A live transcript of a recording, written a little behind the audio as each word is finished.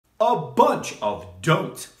A bunch of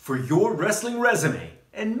don'ts for your wrestling resume,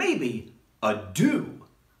 and maybe a do.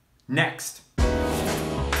 Next.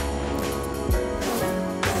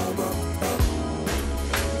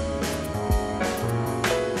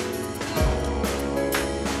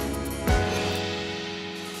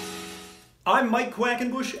 I'm Mike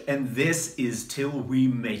Quackenbush, and this is Till We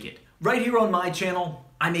Make It. Right here on my channel,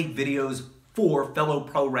 I make videos for fellow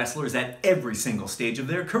pro wrestlers at every single stage of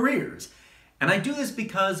their careers. And I do this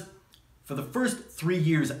because for the first 3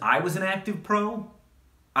 years I was an active pro,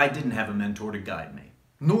 I didn't have a mentor to guide me,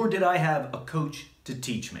 nor did I have a coach to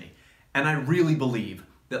teach me. And I really believe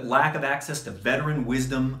that lack of access to veteran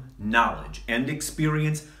wisdom, knowledge, and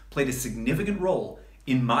experience played a significant role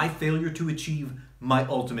in my failure to achieve my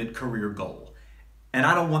ultimate career goal. And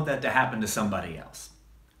I don't want that to happen to somebody else.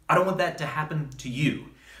 I don't want that to happen to you.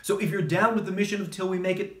 So if you're down with the mission of Till We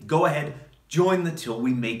Make It, go ahead, join the Till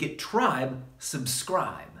We Make It tribe,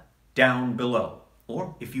 subscribe down below.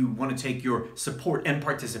 Or if you want to take your support and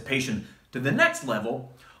participation to the next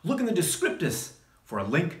level, look in the descriptus for a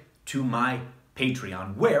link to my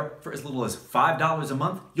Patreon, where for as little as $5 a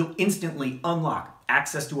month, you'll instantly unlock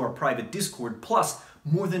access to our private Discord, plus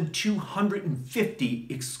more than 250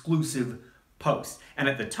 exclusive posts. And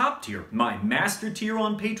at the top tier, my master tier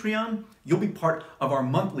on Patreon, you'll be part of our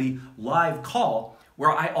monthly live call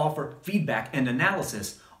where I offer feedback and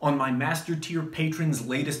analysis on my master tier patrons'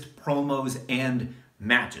 latest promos and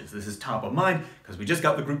matches. This is top of mind because we just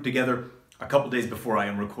got the group together a couple days before I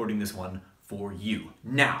am recording this one for you.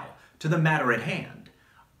 Now, to the matter at hand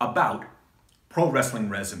about pro wrestling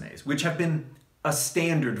resumes, which have been a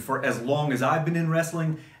standard for as long as I've been in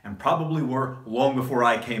wrestling and probably were long before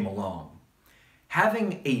I came along.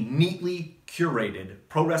 Having a neatly curated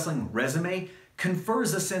pro wrestling resume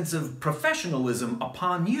confers a sense of professionalism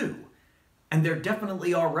upon you. And there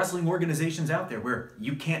definitely are wrestling organizations out there where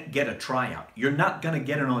you can't get a tryout. You're not going to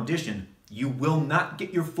get an audition. You will not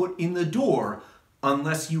get your foot in the door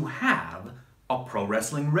unless you have a pro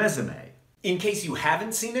wrestling resume. In case you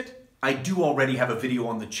haven't seen it, I do already have a video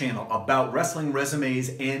on the channel about wrestling resumes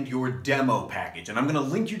and your demo package, and I'm going to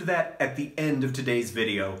link you to that at the end of today's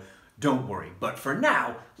video. Don't worry. But for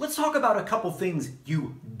now, let's talk about a couple things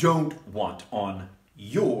you don't want on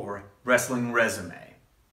your wrestling resume.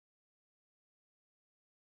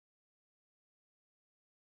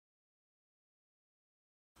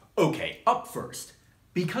 Okay, up first,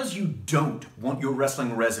 because you don't want your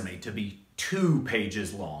wrestling resume to be 2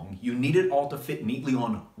 pages long, you need it all to fit neatly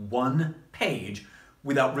on 1 page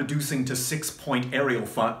without reducing to 6-point Arial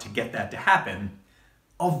font to get that to happen.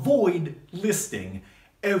 Avoid listing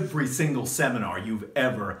every single seminar you've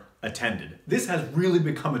ever attended. This has really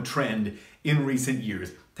become a trend in recent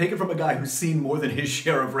years. Take it from a guy who's seen more than his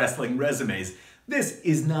share of wrestling resumes. This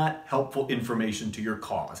is not helpful information to your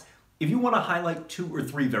cause. If you want to highlight 2 or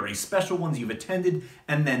 3 very special ones you've attended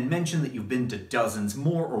and then mention that you've been to dozens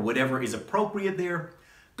more or whatever is appropriate there,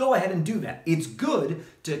 go ahead and do that. It's good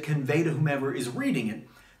to convey to whomever is reading it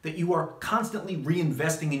that you are constantly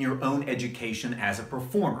reinvesting in your own education as a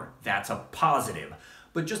performer. That's a positive.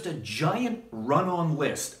 But just a giant run-on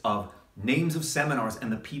list of names of seminars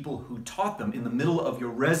and the people who taught them in the middle of your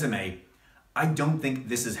resume, I don't think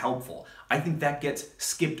this is helpful. I think that gets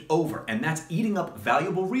skipped over, and that's eating up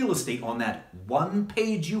valuable real estate on that 1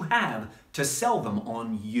 page you have to sell them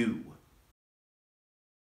on you.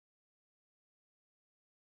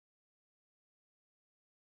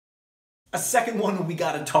 A second one we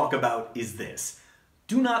gotta talk about is this.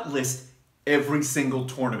 Do not list every single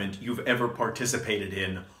tournament you've ever participated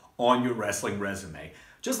in on your wrestling resume.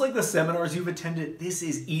 Just like the seminars you've attended, this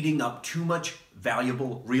is eating up too much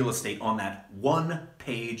valuable real estate on that 1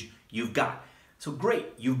 page you've got. So great,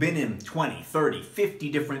 you've been in 20, 30, 50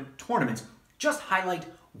 different tournaments. Just highlight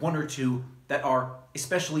 1 or 2 that are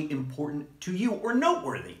especially important to you or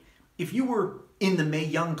noteworthy. If you were in the Mae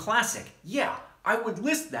Young Classic, yeah, I would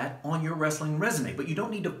list that on your wrestling resume, but you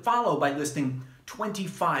don't need to follow by listing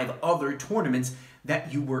 25 other tournaments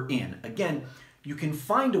that you were in. Again, you can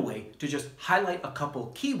find a way to just highlight a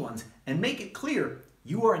couple key ones and make it clear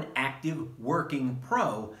you are an active working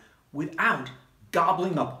pro without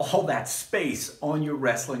gobbling up all that space on your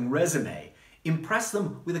wrestling resume. Impress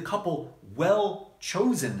them with a couple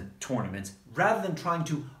well-chosen tournaments rather than trying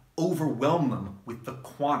to overwhelm them with the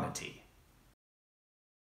quantity.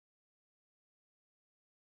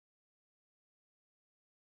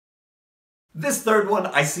 This third one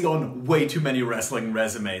I see on way too many wrestling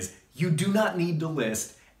resumes. You do not need to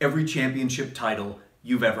list every championship title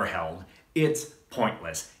you've ever held. It's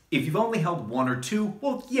pointless. If you've only held 1 or 2,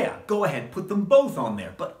 well, yeah, go ahead, put them both on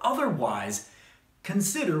there. But otherwise,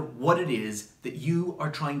 consider what it is that you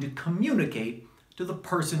are trying to communicate to the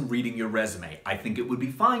person reading your resume. I think it would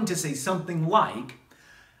be fine to say something like,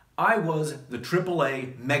 I was the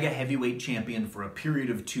AAA Mega Heavyweight Champion for a period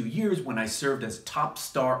of 2 years when I served as top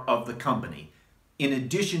star of the company, in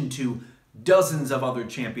addition to dozens of other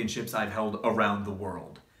championships I've held around the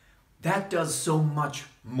world. That does so much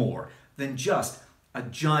more than just a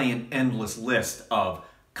giant endless list of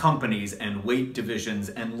companies and weight divisions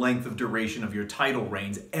and length of duration of your title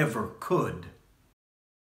reigns ever could.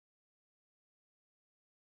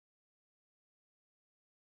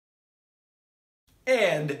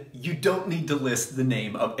 And you don't need to list the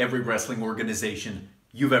name of every wrestling organization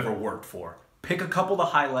you've ever worked for. Pick a couple to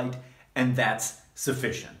highlight, and that's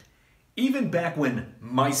sufficient. Even back when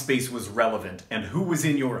MySpace was relevant and who was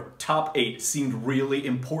in your top 8 seemed really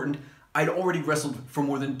important, I'd already wrestled for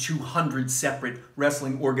more than 200 separate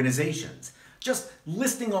wrestling organizations. Just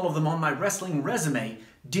listing all of them on my wrestling resume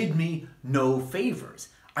did me no favors.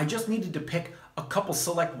 I just needed to pick a couple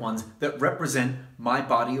select ones that represent my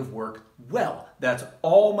body of work well. That's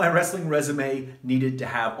all my wrestling resume needed to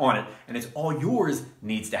have on it, and it's all yours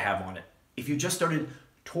needs to have on it. If you just started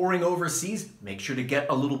touring overseas, make sure to get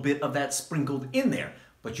a little bit of that sprinkled in there,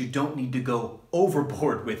 but you don't need to go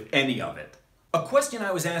overboard with any of it. A question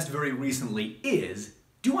I was asked very recently is,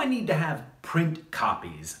 do I need to have print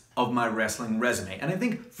copies of my wrestling resume? And I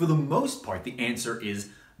think for the most part the answer is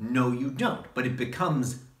no, you don't, but it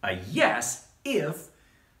becomes a yes if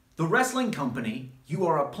the wrestling company you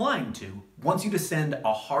are applying to wants you to send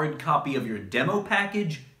a hard copy of your demo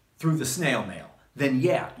package through the snail mail. Then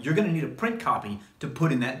yeah, you're going to need a print copy to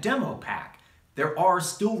put in that demo pack. There are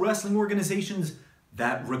still wrestling organizations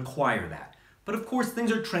that require that. But of course,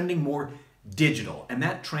 things are trending more digital, and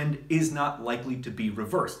that trend is not likely to be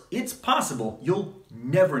reversed. It's possible you'll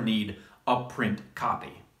never need a print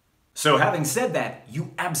copy. So having said that,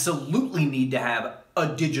 you absolutely need to have a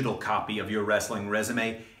digital copy of your wrestling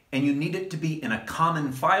resume, and you need it to be in a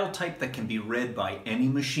common file type that can be read by any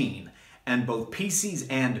machine. And both PCs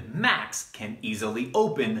and Macs can easily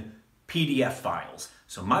open PDF files.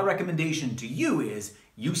 So my recommendation to you is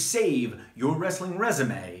you save your wrestling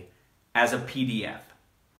resume as a PDF.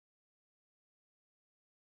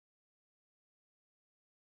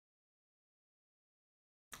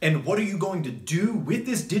 And what are you going to do with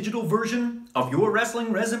this digital version of your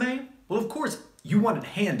wrestling resume? Well, of course, you want it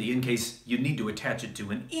handy in case you need to attach it to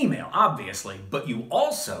an email, obviously, but you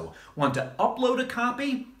also want to upload a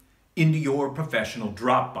copy into your professional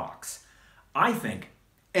Dropbox. I think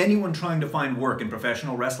anyone trying to find work in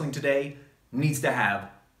professional wrestling today needs to have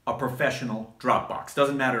a professional Dropbox.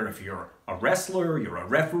 Doesn't matter if you're a wrestler, you're a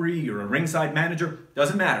referee, you're a ringside manager,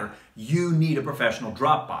 doesn't matter. You need a professional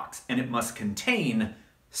Dropbox, and it must contain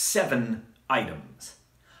 7 items.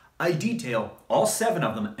 I detail all 7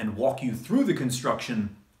 of them and walk you through the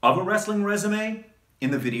construction of a wrestling resume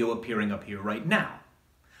in the video appearing up here right now.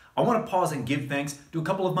 I want to pause and give thanks to a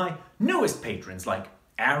couple of my newest patrons like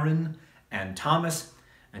Aaron and Thomas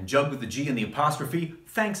and Jug with the G and the apostrophe.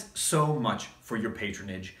 Thanks so much for your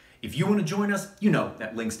patronage. If you want to join us, you know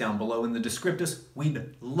that link's down below in the descriptus.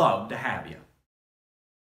 We'd love to have you.